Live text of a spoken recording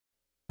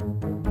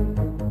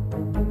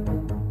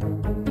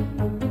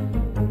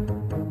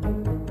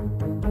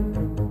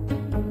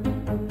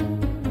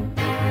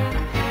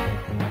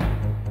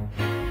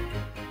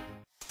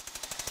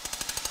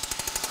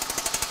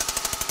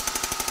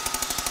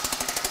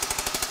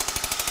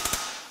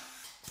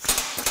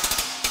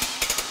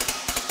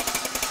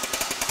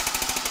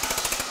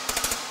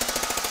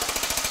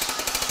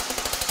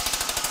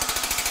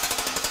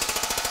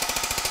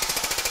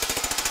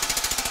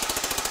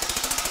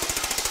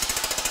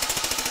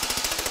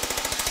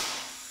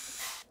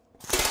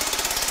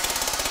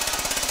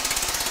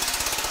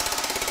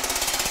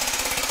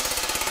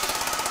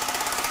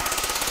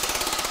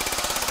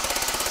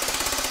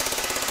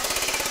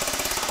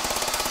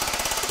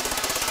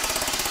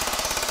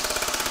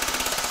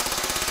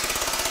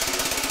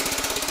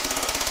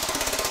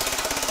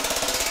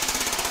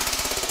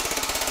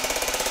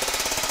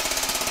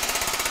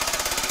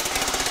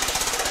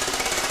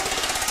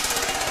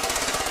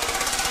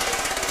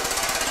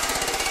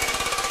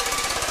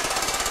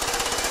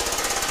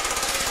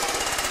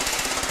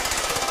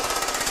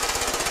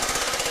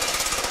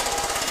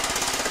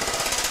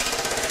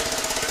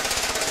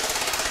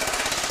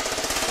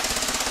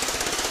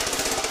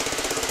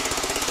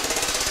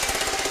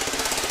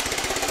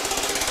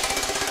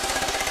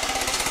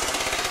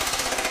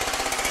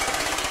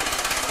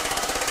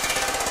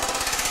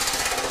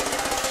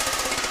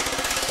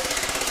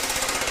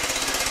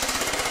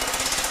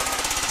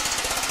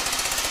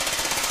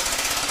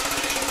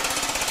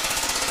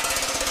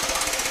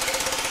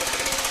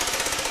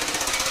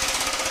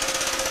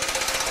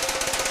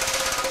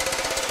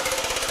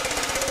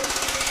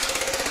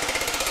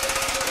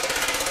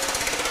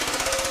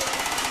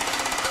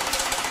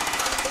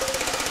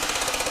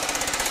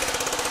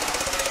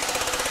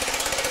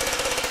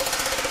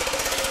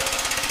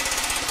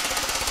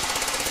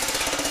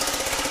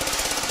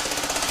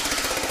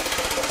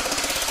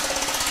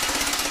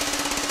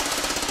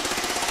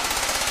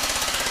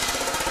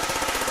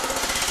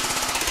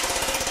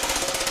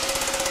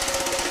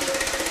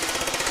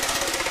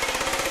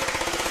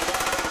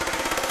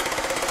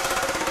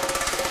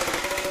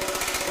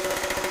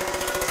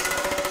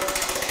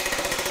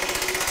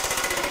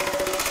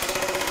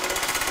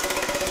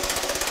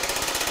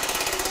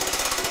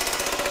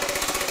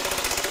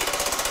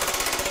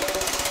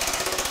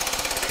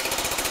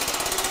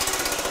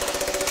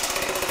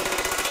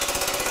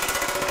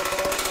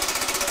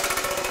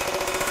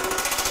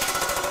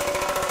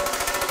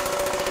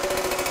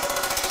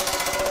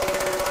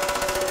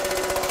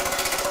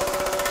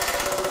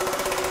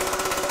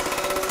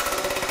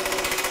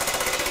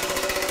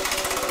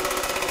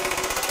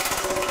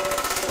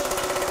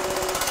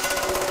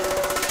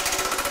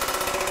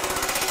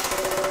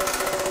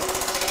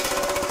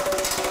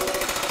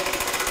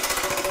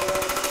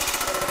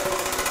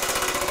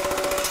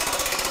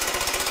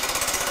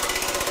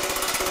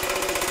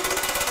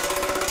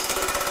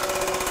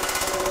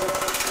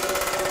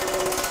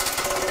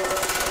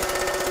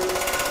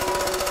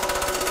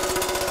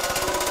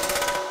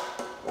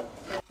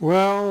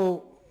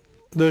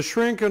The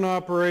shrinking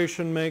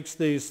operation makes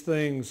these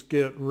things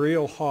get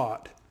real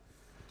hot.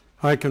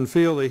 I can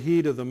feel the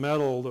heat of the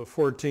metal, the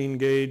 14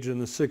 gauge and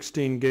the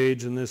 16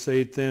 gauge and this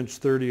 1/8 inch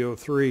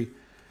 3003.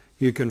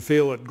 You can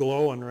feel it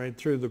glowing right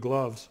through the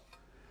gloves.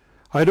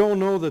 I don't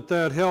know that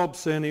that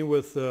helps any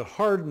with the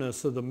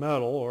hardness of the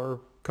metal,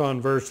 or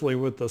conversely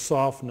with the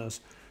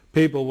softness.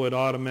 People would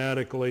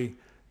automatically,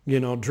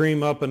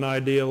 dream up an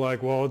idea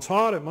like, well, it's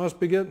hot, it must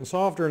be getting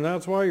softer, and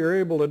that's why you're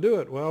able to do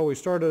it. Well, we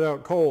started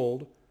out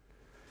cold,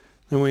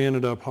 and we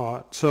ended up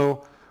hot.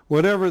 So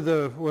whatever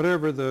the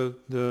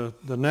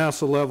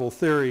NASA level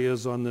theory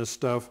is on this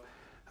stuff,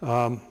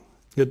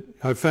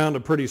 I found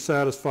it pretty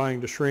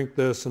satisfying to shrink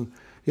this. And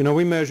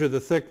we measure the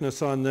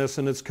thickness on this,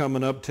 and it's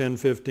coming up 10,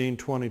 15,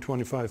 20,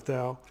 25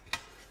 thou.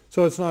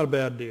 So it's not a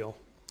bad deal.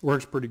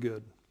 Works pretty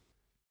good.